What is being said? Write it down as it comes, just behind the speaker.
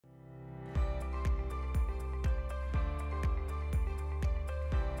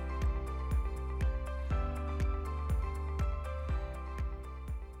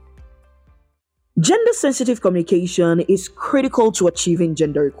Gender sensitive communication is critical to achieving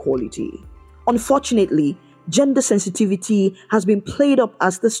gender equality. Unfortunately, gender sensitivity has been played up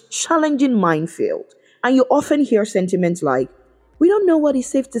as this challenging minefield, and you often hear sentiments like, we don't know what is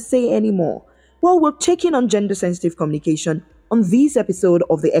safe to say anymore. Well, we're taking on gender sensitive communication on this episode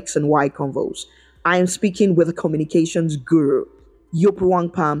of the X and Y Convos. I am speaking with a communications guru,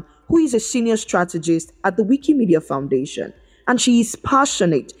 Yopruang Pam, who is a senior strategist at the Wikimedia Foundation. And she is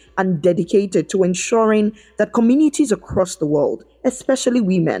passionate and dedicated to ensuring that communities across the world, especially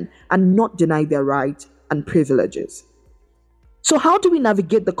women, are not denied their rights and privileges. So, how do we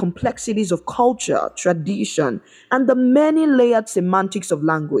navigate the complexities of culture, tradition, and the many layered semantics of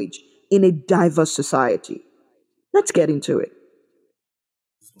language in a diverse society? Let's get into it.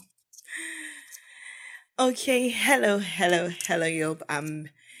 Okay, hello, Yob.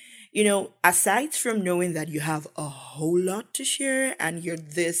 Aside from knowing that you have a whole lot to share and you're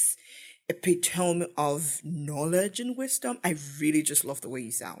this epitome of knowledge and wisdom, I really just love the way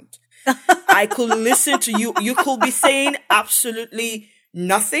you sound. I could listen to you. You could be saying absolutely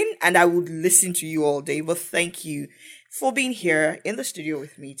nothing, and I would listen to you all day. But thank you for being here in the studio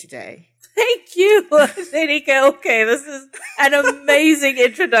with me today. Thank you, Senika. Okay, this is an amazing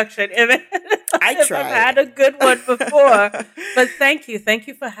introduction. I tried. I've had a good one before, but thank you. Thank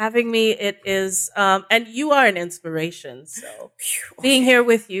you for having me. It is, and you are an inspiration. So being here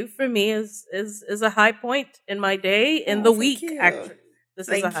with you for me is a high point in my day, in the week, actually. This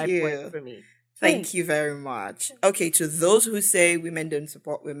is a high point for me. Thank you very much. Okay, to those who say women don't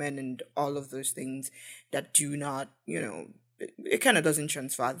support women and all of those things that do not, it kind of doesn't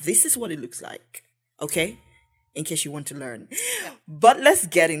transfer. This is what it looks like, okay? In case you want to learn. Yeah. But let's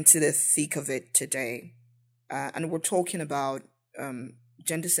get into the thick of it today. And we're talking about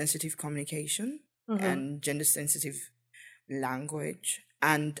gender-sensitive communication and gender-sensitive language.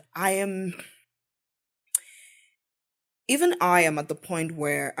 And I am at the point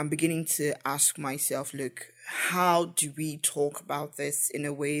where I'm beginning to ask myself, look, how do we talk about this in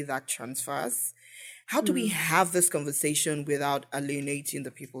a way that transfers? How do we have this conversation without alienating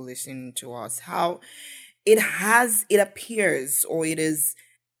the people listening to us? How it appears, or it is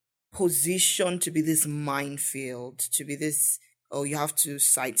positioned to be this minefield, to be this, oh, you have to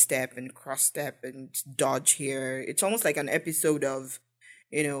sidestep and cross step and dodge here. It's almost like an episode of,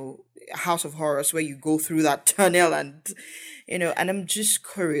 House of Horrors where you go through that tunnel and I'm just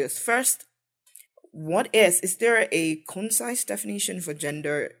curious. First, is there a concise definition for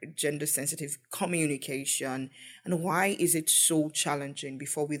gender sensitive communication, and why is it so challenging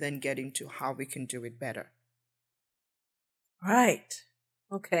before we then get into how we can do it better? Right.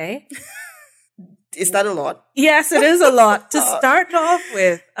 Okay. Is that a lot? Yes, it is a lot. To start off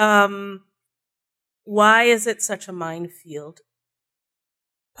with, why is it such a minefield?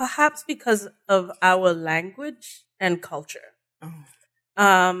 Perhaps because of our language and culture.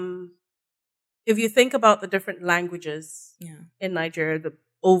 Oh. If you think about the different languages in Nigeria, the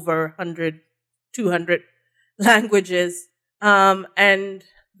over 100, 200 languages, and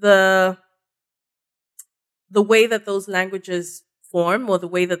the way that those languages form, or the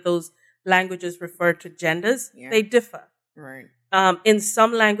way that those languages refer to genders, they differ. Right. In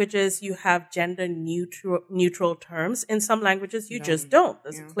some languages, you have gender neutral terms. In some languages, you just don't.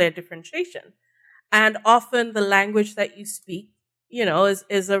 There's a clear differentiation. And often the language that you speak,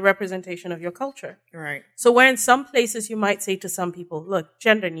 is a representation of your culture. Right. So where in some places you might say to some people, look,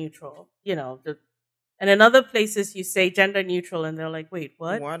 gender neutral, and in other places you say gender neutral and they're like, wait,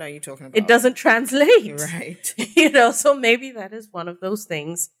 what? What are you talking about? It doesn't translate. Right. So maybe that is one of those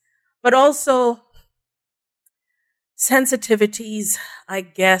things. But also sensitivities, I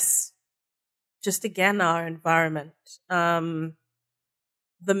guess, just again, our environment. The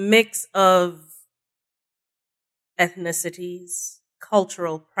mix of ethnicities,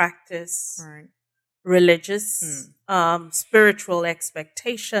 cultural practice, right, religious, spiritual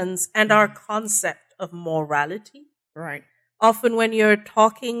expectations, and our concept of morality. Right. Often when you're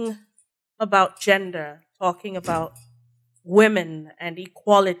talking about gender, talking about women and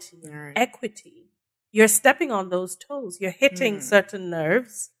equality and equity, you're stepping on those toes. You're hitting certain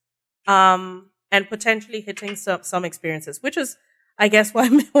nerves, and potentially hitting some experiences, which is, I guess,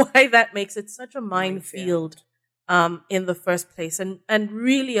 why that makes it such a minefield. In the first place, and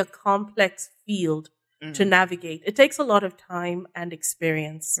really a complex field to navigate. It takes a lot of time and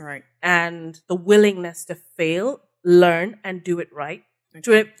experience, right, and the willingness to fail, learn, and do it right,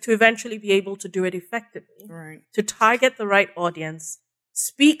 to eventually be able to do it effectively, right, to target the right audience,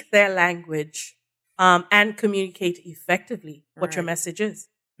 speak their language, and communicate effectively what your message is.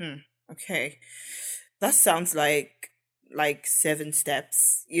 Okay, that sounds like like 7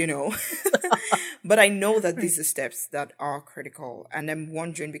 steps, but I know that these are steps that are critical. And I'm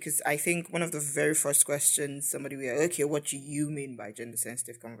wondering, because I think one of the very first questions somebody will, okay, what do you mean by gender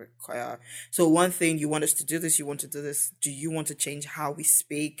sensitive? So one thing, you want us to do this, you want to do this. Do you want to change how we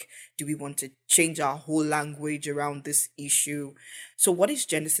speak? Do we want to change our whole language around this issue? So what is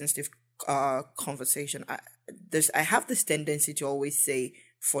gender sensitive conversation? I have this tendency to always say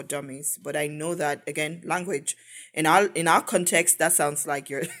for dummies, but I know that, again, language in our context, that sounds like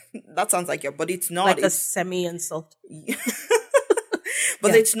you're but it's not, like it's a semi insult.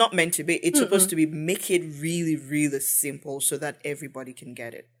 But it's not meant to be. It's supposed to be, make it really, really simple so that everybody can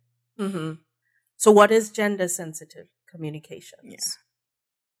get it. Mm-hmm. So what is gender sensitive communications?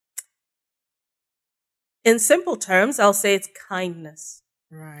 In simple terms, I'll say it's kindness.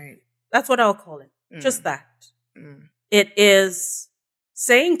 Right. That's what I'll call it. Just that. It is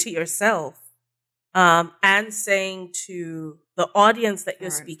saying to yourself, and saying to the audience that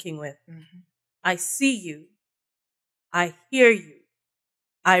you're speaking with, I see you, I hear you,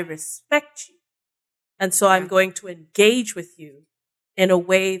 I respect you, and so I'm going to engage with you in a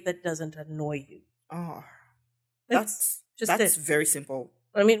way that doesn't annoy you. Oh, that's very simple.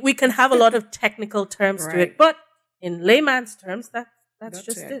 I mean, we can have a lot of technical terms to it, but in layman's terms, that's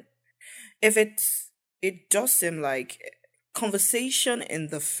just it. If it does seem like conversation in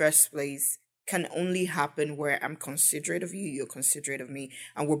the first place can only happen where I'm considerate of you, you're considerate of me,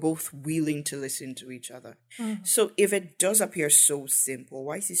 and we're both willing to listen to each other. So if it does appear so simple,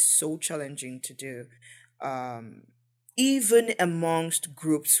 why is it so challenging to do? Even amongst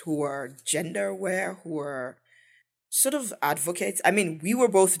groups who are gender aware, who are sort of advocates. I mean, we were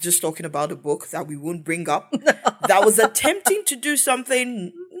both just talking about a book that we won't bring up that was attempting to do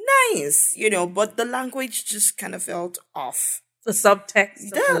something nice, but the language just kind of felt off. The subtext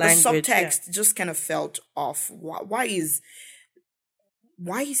of the language, the subtext just kind of felt off. Why is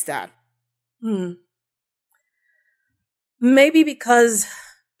that? Maybe because,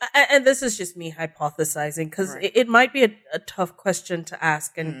 and this is just me hypothesizing, because it might be a tough question to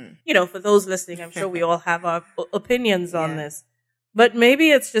ask. And, for those listening, I'm sure we all have our opinions on this. But maybe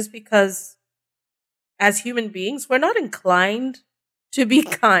it's just because as human beings, we're not inclined to be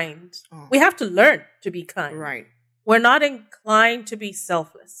kind. We have to learn to be kind. Right. We're not inclined to be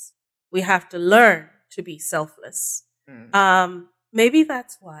selfless. We have to learn to be selfless. Maybe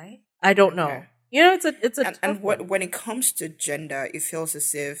that's why. I don't know. It's a and when it comes to gender, it feels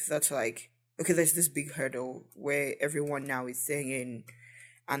as if that's like, okay, there's this big hurdle where everyone now is saying,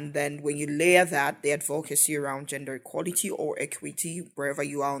 and then when you layer that, the advocacy around gender equality or equity, wherever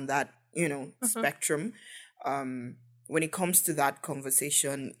you are on that, spectrum, when it comes to that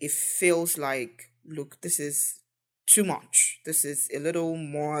conversation, it feels like, look, this is too much. This is a little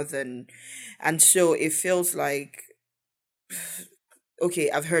more than, and so it feels like, okay,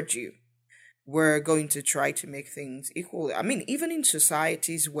 I've heard you. We're going to try to make things equal. I mean, even in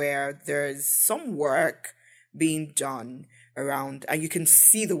societies where there's some work being done around, and you can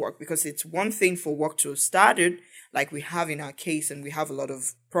see the work, because it's one thing for work to have started, like we have in our case, and we have a lot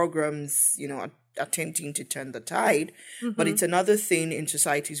of programs, attempting to turn the tide. But it's another thing in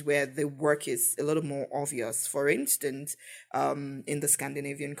societies where the work is a little more obvious. For instance, in the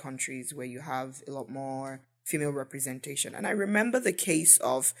Scandinavian countries where you have a lot more female representation. And I remember the case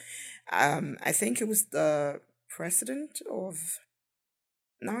of, I think it was the president of,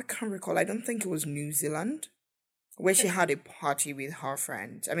 now I can't recall, I don't think it was New Zealand, where she had a party with her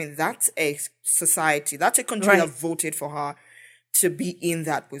friend. I mean, that's a society, that's a country that voted for her to be in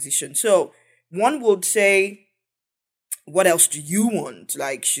that position. So one would say, what else do you want?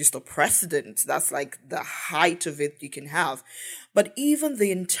 Like, she's the president. That's like the height of it you can have. But even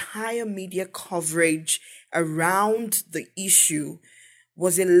the entire media coverage around the issue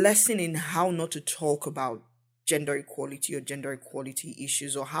was a lesson in how not to talk about gender equality or gender equality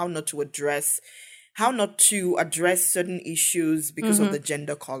issues, or how not to address certain issues because of the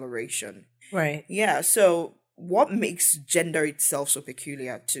gender coloration. Right. Yeah. So what makes gender itself so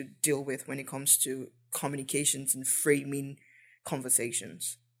peculiar to deal with when it comes to communications and framing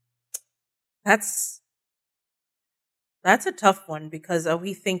conversations? That's a tough one, because are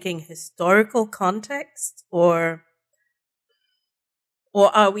we thinking historical context or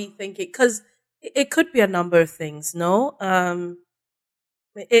are we thinking, because it could be a number of things, no?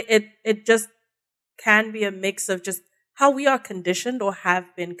 It just can be a mix of just how we are conditioned or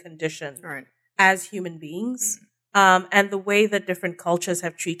have been conditioned as human beings, and the way that different cultures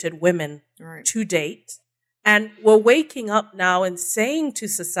have treated women to date. And we're waking up now and saying to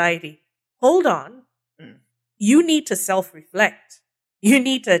society, hold on, you need to self-reflect. You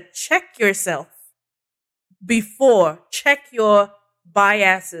need to check yourself. check your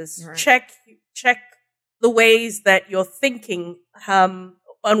biases, Right. check the ways that you're thinking,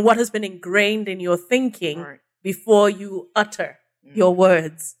 and what has been ingrained in your thinking Right. before you utter your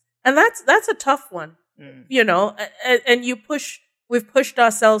words. And that's a tough one, you know, and we've pushed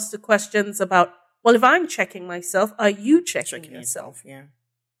ourselves to questions about, well, if I'm checking myself, are you checking yourself? Yeah.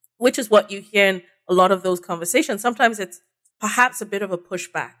 Which is what you hear in a lot of those conversations. Sometimes it's perhaps a bit of a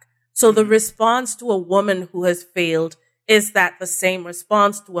pushback. So the response to a woman who has failed, is that the same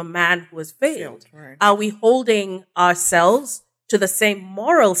response to a man who has failed? Right. Are we holding ourselves to the same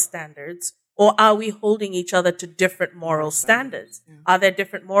moral standards, or are we holding each other to different moral standards? Yeah. Are there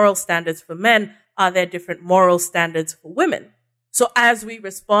different moral standards for men? Are there different moral standards for women? So as we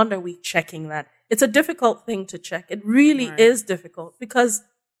respond, are we checking that? It's a difficult thing to check. It really Right. is difficult because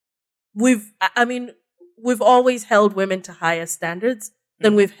we've always held women to higher standards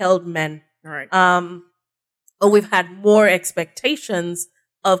than we've held men. Right. Or we've had more expectations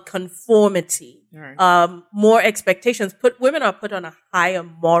of conformity, Right. more expectations. Women are put on a higher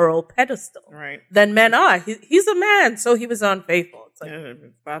moral pedestal Right. than men are. He's a man, so he was unfaithful. It's like, Yeah,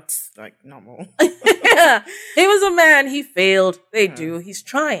 that's like normal. yeah, he was a man, he failed. They do. He's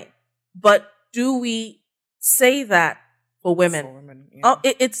trying. But do we say that for women? For women, yeah. Oh,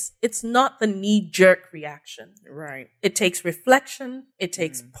 it's not the knee-jerk reaction. Right. It takes reflection. It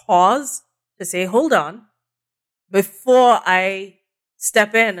takes pause to say, hold on, before I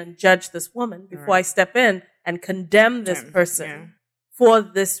step in and judge this woman, before I step in and condemn this person for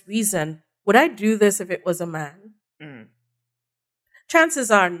this reason, would I do this if it was a man?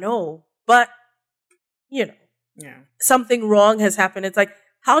 Chances are no, but, you know, something wrong has happened. It's like,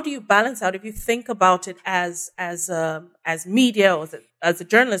 how do you balance out if you think about it as media or as a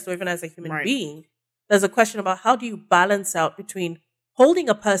journalist or even as a human being? There's a question about how do you balance out between holding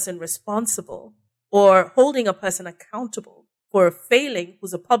a person responsible or holding a person accountable for a failing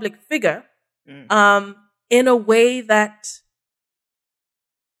who's a public figure, in a way that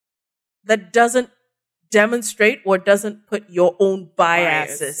doesn't demonstrate or doesn't put your own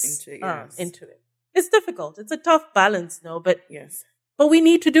biases into it. It's difficult. It's a tough balance, no, but but we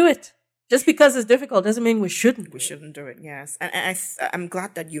need to do it. Just because it's difficult doesn't mean we shouldn't. We shouldn't do it. Yes, and I'm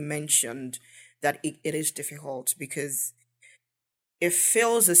glad that you mentioned that it is difficult, because it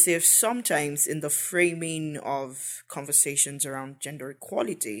feels as if sometimes in the framing of conversations around gender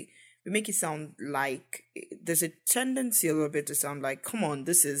equality, we make it sound like there's a tendency a little bit to sound like, come on,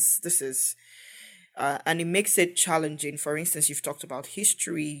 this is, and it makes it challenging. For instance, you've talked about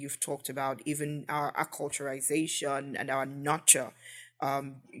history, you've talked about even our acculturation and our nurture,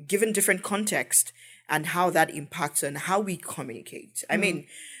 given different context and how that impacts on how we communicate. I mean,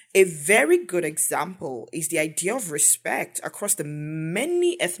 a very good example is the idea of respect across the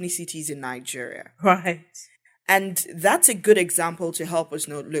many ethnicities in Nigeria. Right. And that's a good example to help us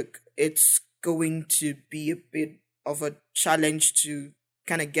know, look, it's going to be a bit of a challenge to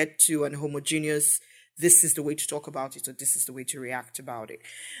kind of get to an homogeneous, this is the way to talk about it, or this is the way to react about it.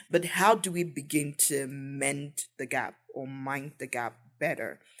 But how do we begin to mend the gap or mind the gap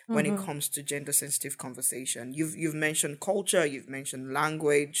better when it comes to gender sensitive conversation? You've mentioned culture, you've mentioned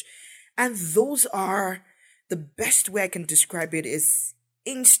language, and those are, the best way I can describe it is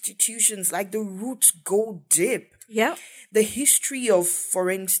institutions. Like, the roots go deep. Yeah. The history of, for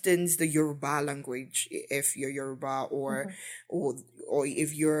instance, the Yoruba language, if you're Yoruba, or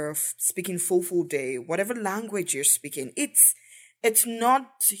if you're speaking Fulfulde, whatever language you're speaking, it's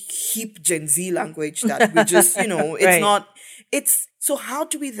not hip Gen Z language that we just, it's Right. not, it's, so how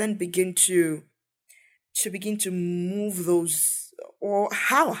do we then begin to move those, or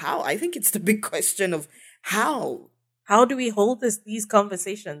how? I think it's the big question of how. How do we hold these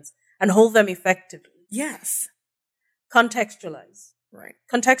conversations and hold them effectively? Yes. Contextualize. Right.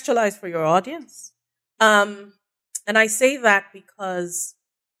 Contextualize for your audience. And I say that because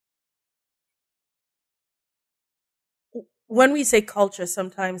when we say culture,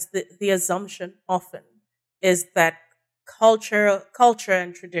 sometimes the assumption often is that culture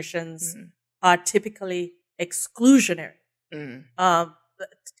and traditions are typically exclusionary.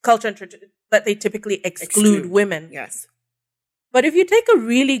 Culture and that they typically exclude women. Yes. But if you take a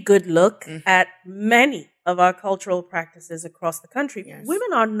really good look at many of our cultural practices across the country,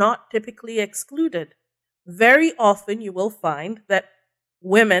 women are not typically excluded. Very often you will find that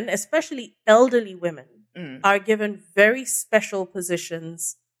women, especially elderly women, are given very special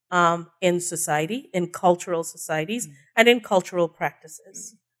positions in society, in cultural societies, and in cultural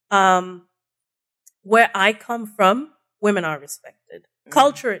practices. Where I come from, women are respected.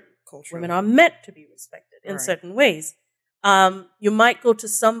 Culturally, women are meant to be respected in certain ways. You might go to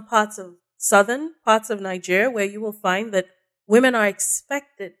some parts of southern parts of Nigeria where you will find that women are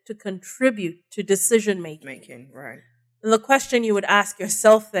expected to contribute to decision making. Right. And the question you would ask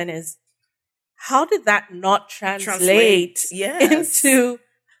yourself then is, how did that not translate Yes. into,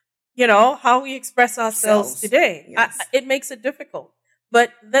 how we express ourselves today? Yes. It makes it difficult.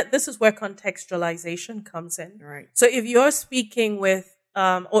 But this is where contextualization comes in. Right. So if you're speaking with,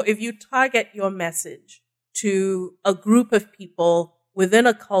 or if you target your message to a group of people within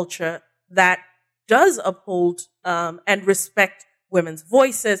a culture that does uphold and respect women's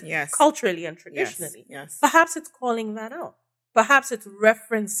voices Yes. culturally and traditionally, Yes. perhaps it's calling that out. Perhaps it's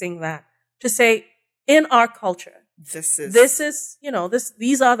referencing that to say, in our culture, these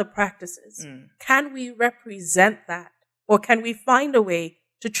are the practices. Can we represent that? Or can we find a way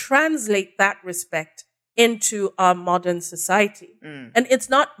to translate that respect into our modern society? And it's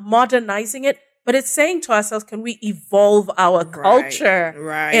not modernizing it, but it's saying to ourselves, can we evolve our culture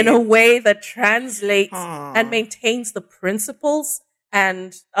in a way that translates and maintains the principles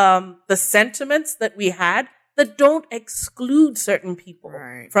and the sentiments that we had that don't exclude certain people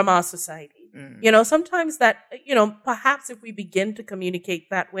from our society? Sometimes that, perhaps if we begin to communicate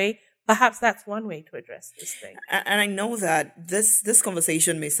that way, perhaps that's one way to address this thing. And I know that this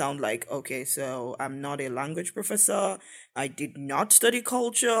conversation may sound like, okay, so I'm not a language professor. I did not study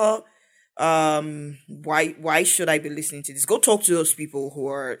culture. Why should I be listening to this? Go talk to those people who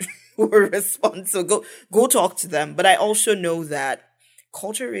are responsible. Go talk to them. But I also know that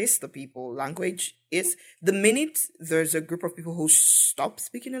culture is the people. Language is the minute there's a group of people who stop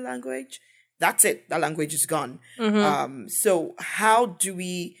speaking a language, that's it. That language is gone. So how do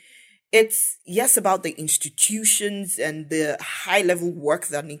we? It's about the institutions and the high level work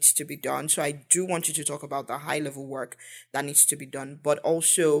that needs to be done. So I do want you to talk about the high level work that needs to be done, but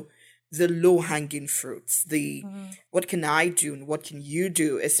also the low hanging fruits. What can I do and what can you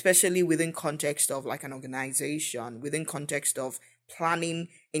do, especially within context of like an organization, within context of planning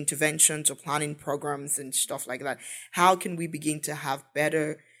interventions or planning programs and stuff like that. How can we begin to have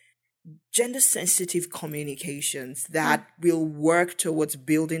better gender sensitive communications that will work towards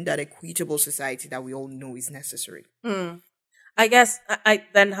building that equitable society that we all know is necessary? I guess I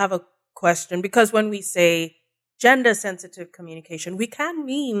then have a question, because when we say gender sensitive communication, we can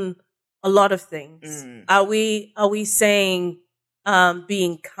mean a lot of things. Are we saying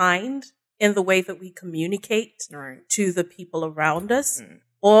being kind in the way that we communicate to the people around us?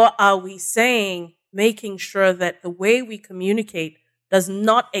 Or are we saying making sure that the way we communicate does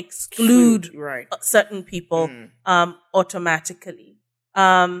not exclude certain people automatically?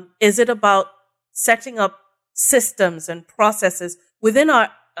 Is it about setting up systems and processes within our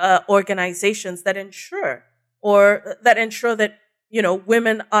organizations that ensure that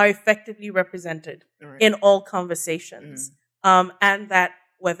women are effectively represented in all conversations, and that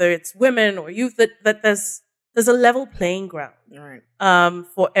whether it's women or youth, that there's a level playing ground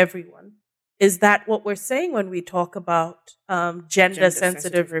for everyone? Is that what we're saying when we talk about gender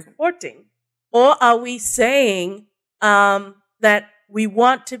sensitive reporting? Or are we saying that we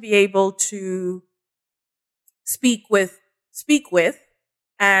want to be able to speak with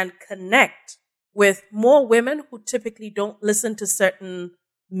and connect with more women who typically don't listen to certain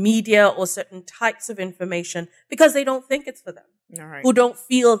media or certain types of information because they don't think it's for them, who don't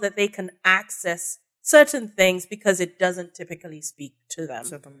feel that they can access certain things because it doesn't typically speak to them?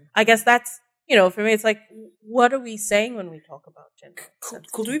 I guess that's, for me, it's like, what are we saying when we talk about gender?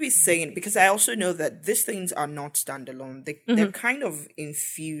 Could we be saying, because I also know that these things are not standalone. They're kind of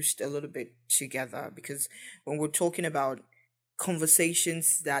infused a little bit together, because when we're talking about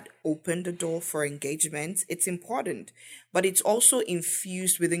conversations that open the door for engagement, it's important, but it's also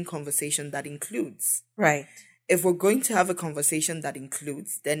infused within conversation that includes. Right. If we're going to have a conversation that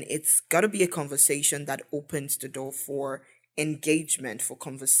includes, then it's got to be a conversation that opens the door for engagement, for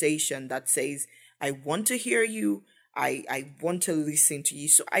conversation that says, I want to hear you, I want to listen to you.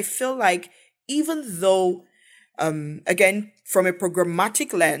 So I feel like, even though again, from a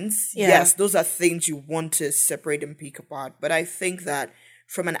programmatic lens, yes, those are things you want to separate and pick apart. But I think that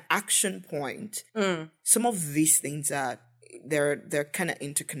from an action point, some of these things they're kind of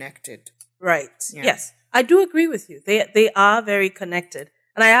interconnected. Right. Yeah. Yes, I do agree with you. They are very connected.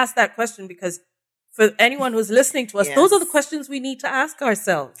 And I asked that question because for anyone who's listening to us, those are the questions we need to ask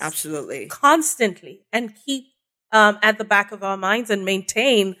ourselves. Absolutely. Constantly, and keep at the back of our minds and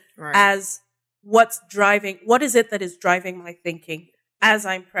maintain as what is it that is driving my thinking as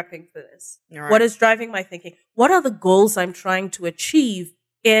I'm prepping for this? What is driving my thinking? What are the goals I'm trying to achieve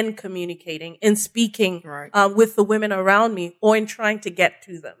in communicating, in speaking with the women around me, or in trying to get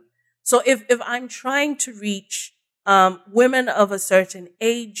to them? So if I'm trying to reach women of a certain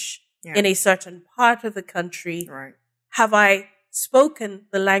age, in a certain part of the country? Right. Have I spoken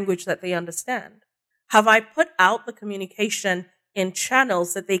the language that they understand? Have I put out the communication in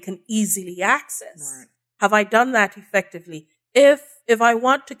channels that they can easily access? Right. Have I done that effectively? If I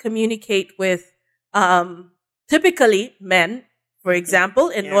want to communicate with typically men, for example,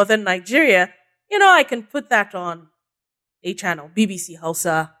 in northern Nigeria, I can put that on a channel, BBC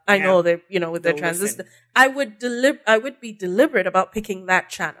Hausa. I know that, with their transistor. I would be deliberate about picking that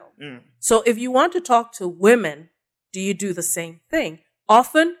channel. So if you want to talk to women, do you do the same thing?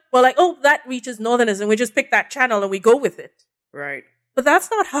 Often we're like, oh, that reaches northerners, and we just pick that channel and we go with it. Right. But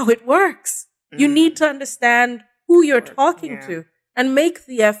that's not how it works. You need to understand who you're talking to and make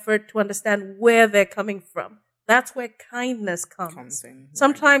the effort to understand where they're coming from. That's where kindness comes. Right.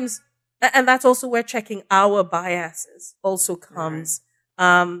 Sometimes, and that's also where checking our biases also comes.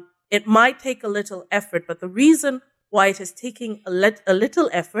 Right. It might take a little effort, but the reason why it is taking a little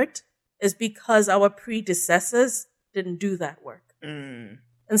effort is because our predecessors didn't do that work. And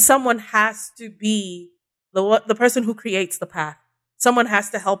someone has to be the person who creates the path. Someone has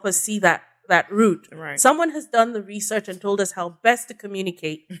to help us see that route. Right. Someone has done the research and told us how best to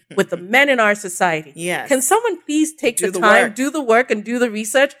communicate with the men in our society. Yes. Can someone please take the time, do the work, and do the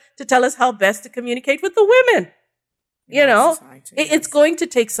research to tell us how best to communicate with the women? It's going to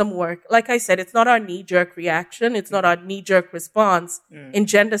take some work. Like I said, it's not our knee-jerk reaction. It's not our knee-jerk response in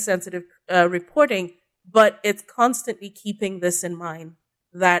gender-sensitive reporting, but it's constantly keeping this in mind,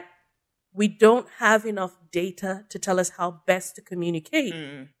 that we don't have enough data to tell us how best to communicate,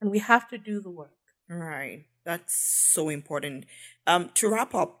 and we have to do the work. Right. That's so important. To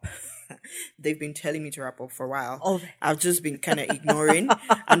wrap up, they've been telling me to wrap up for a while. Oh. I've just been kind of ignoring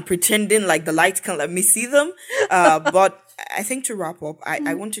and pretending like the lights can't let me see them. But I think to wrap up,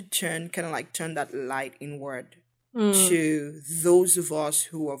 I want to turn that light inward to those of us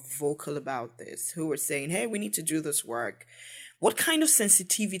who are vocal about this, who are saying, hey, we need to do this work. What kind of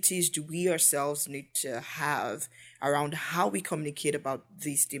sensitivities do we ourselves need to have around how we communicate about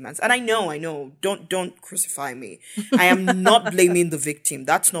these demands? And I know, don't crucify me. I am not blaming the victim.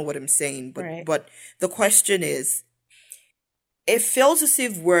 That's not what I'm saying. But the question is, it feels as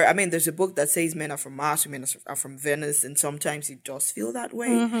if there's a book that says men are from Mars, women are from Venus, and sometimes it does feel that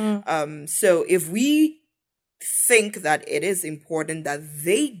way. So if we think that it is important that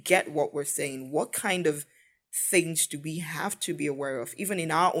they get what we're saying, what kind of things do we have to be aware of, even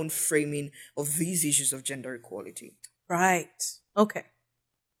in our own framing of these issues of gender equality? Right. Okay.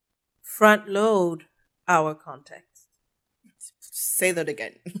 Front load our context. Say that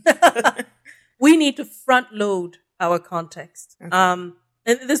again. We need to front load our context. Okay. And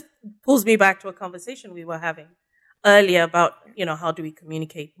this pulls me back to a conversation we were having earlier about, how do we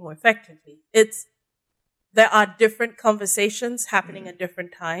communicate more effectively? There are different conversations happening at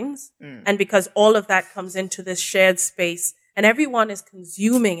different times. And because all of that comes into this shared space and everyone is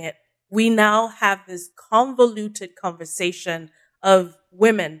consuming it, we now have this convoluted conversation of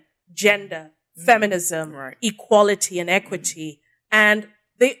women, gender, feminism, equality, and equity. And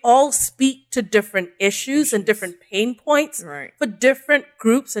they all speak to different issues and different pain points for different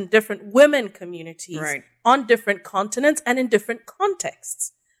groups and different women communities on different continents and in different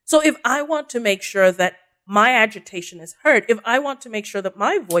contexts. So if I want to make sure that my agitation is heard, if I want to make sure that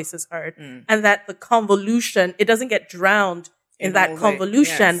my voice is heard and that the convolution, it doesn't get drowned in that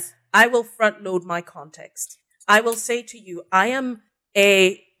convolution, I will front load my context. I will say to you, I am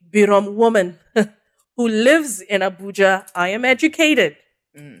a Birom woman who lives in Abuja. I am educated.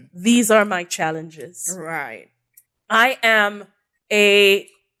 These are my challenges. Right. I am a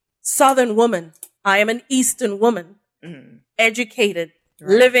Southern woman. I am an Eastern woman, educated,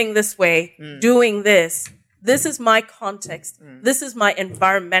 living this way, doing this. This is my context. This is my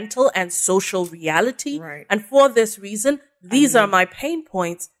environmental and social reality. And for this reason, these are my pain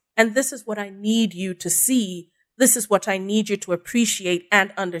points. And this is what I need you to see. This is what I need you to appreciate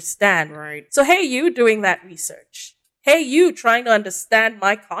and understand. So, hey, you doing that research. Hey, you trying to understand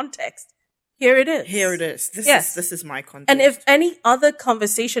my context. Here it is. This is my context. And if any other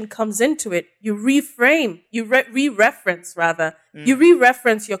conversation comes into it, you reframe, you re-reference rather. You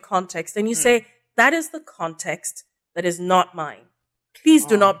re-reference your context and you say, that is the context that is not mine. Please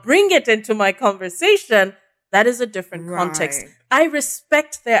do not bring it into my conversation. That is a different context. I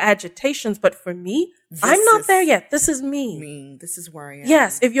respect their agitations, but for me, I'm not there yet. This is me. This is where I am.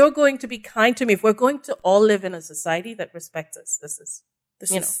 Yes, if you're going to be kind to me, if we're going to all live in a society that respects us,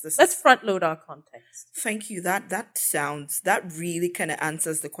 Let's front load our context. Thank you. That really kind of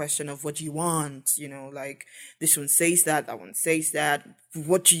answers the question of what you want. Like this one says that one says that.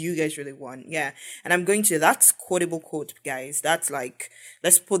 What do you guys really want? Yeah. And that's quotable quote, guys. That's like,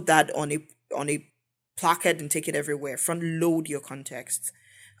 let's put that on a placard and take it everywhere. Front load your context.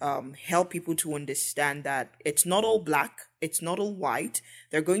 Help people to understand that it's not all black, it's not all white.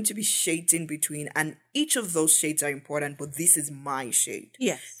 There are going to be shades in between, and each of those shades are important, but this is my shade.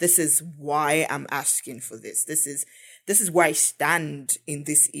 Yes. This is why I'm asking for this. This is why I stand in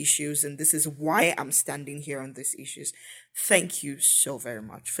these issues, and this is why I'm standing here on these issues. Thank you so very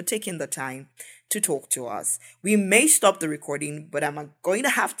much for taking the time to talk to us. We may stop the recording, but I'm going to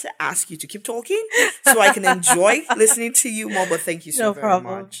have to ask you to keep talking so I can enjoy listening to you more. But thank you so very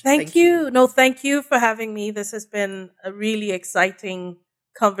much. Thank you. No, thank you for having me. This has been a really exciting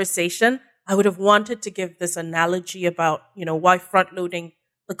conversation. I would have wanted to give this analogy about, why front loading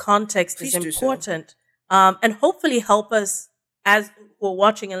the context is important. And hopefully help us as we're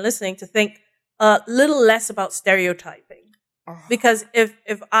watching and listening to think a little less about stereotyping. Because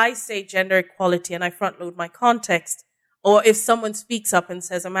if I say gender equality and I front load my context, or if someone speaks up and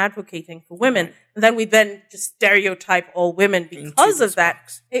says I'm advocating for women, and then we just stereotype all women because of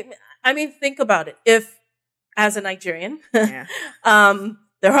that. Think about it. If, as a Nigerian, there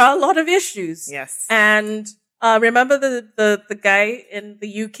are a lot of issues. Yes. And remember the guy in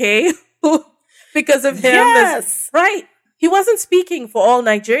the UK who, because of him, yes, right? He wasn't speaking for all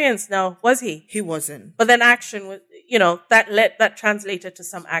Nigerians now, was he? He wasn't. But then action was, that translated to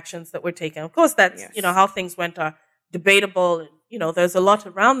some actions that were taken. Of course, that's, how things went are debatable. And, there's a lot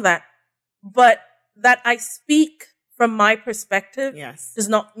around that. But that I speak from my perspective does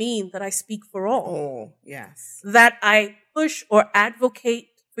not mean that I speak for all. Oh, yes. That I push or advocate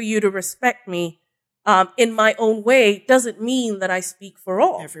for you to respect me in my own way doesn't mean that I speak for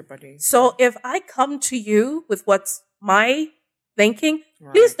all. Everybody. So if I come to you with what's my thinking,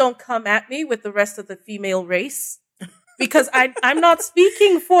 please don't come at me with the rest of the female race because I'm not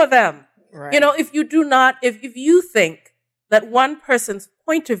speaking for them. Right. If you think that one person's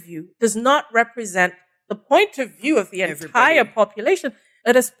point of view does not represent the point of view of the entire population,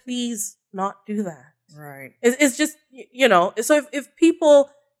 let us please not do that. Right. It's just, so if people,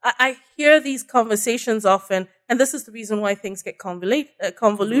 I hear these conversations often, and this is the reason why things get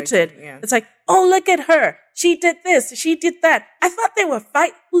convoluted. Yeah. It's like, oh, look at her. She did this. She did that. I thought they were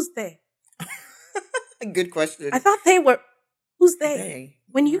fight. Who's they? Good question. I thought they were. Who's they?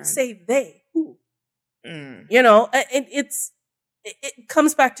 When you say they, who? It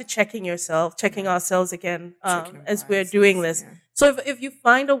comes back to checking yourself, checking ourselves again as we're doing this. Yeah. So if you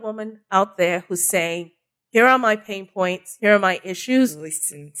find a woman out there who's saying, here are my pain points, here are my issues,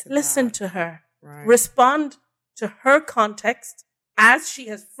 listen to her. Right. Respond to her context as she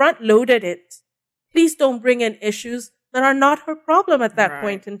has front loaded it. Please don't bring in issues that are not her problem at that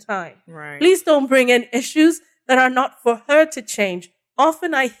point in time. Right. Please don't bring in issues that are not for her to change.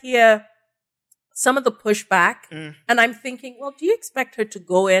 Often I hear some of the pushback and I'm thinking, well, do you expect her to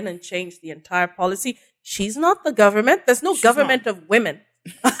go in and change the entire policy? She's not the government. There's no government of women.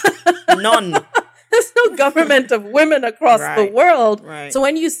 None. There's no government of women across the world. Right. So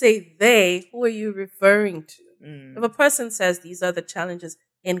when you say they, who are you referring to? If a person says these are the challenges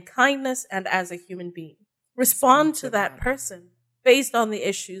in kindness and as a human being, respond to that person based on the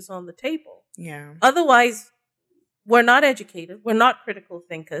issues on the table. Yeah. Otherwise, we're not educated, we're not critical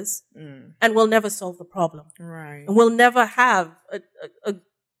thinkers, and we'll never solve the problem. Right. And we'll never have a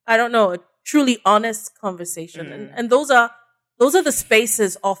truly honest conversation. And those are the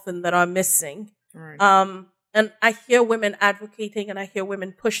spaces often that are missing. Right. And I hear women advocating and I hear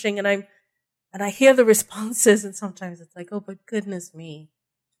women pushing and I hear the responses and sometimes it's like, oh, but goodness me,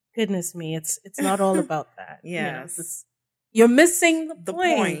 it's not all about that. Yes. You're missing the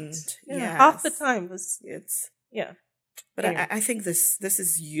point. Yeah, half the time. But anyway. I think this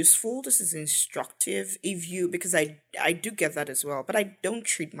is useful. This is instructive. Because I do get that as well. But I don't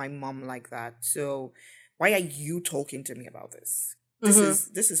treat my mom like that. So why are you talking to me about this?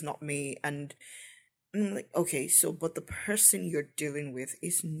 This is not me. And I'm like, okay, but the person you're dealing with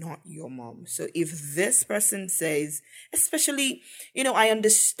is not your mom. So if this person says, especially, I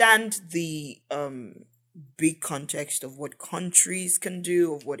understand the big context of what countries can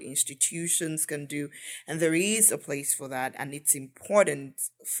do, of what institutions can do, and there is a place for that, and it's important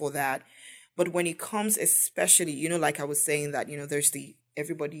for that. But when it comes, especially, like I was saying that, there's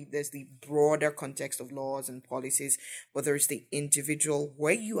the broader context of laws and policies, but there's the individual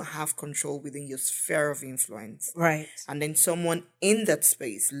where you have control within your sphere of influence. Right. And then someone in that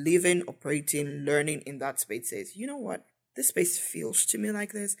space, living, operating, learning in that space says, you know what? this space feels to me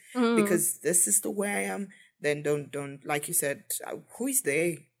like this Mm. because this is the way I am, then don't like you said, who is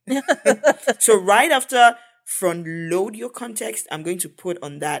they? So right after front load your context, I'm going to put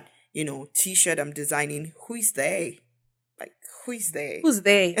on that, t-shirt I'm designing, who is they? Like, who is they? Who's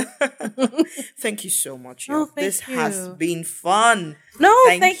they? Thank you so much. Oh, thank this has you. been fun. No,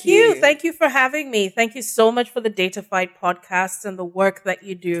 Thank thank you. you. Thank you for having me. Thank you so much for the Data Fight podcast and the work that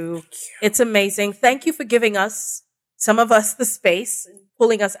you do. It's amazing. Thank you for giving us, some of us, the space and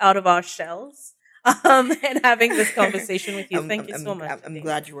pulling us out of our shells and having this conversation with you. Thank you so much. I'm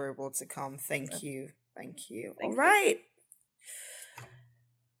glad you were able to come. Thank you. Thank you. Thank All you. right.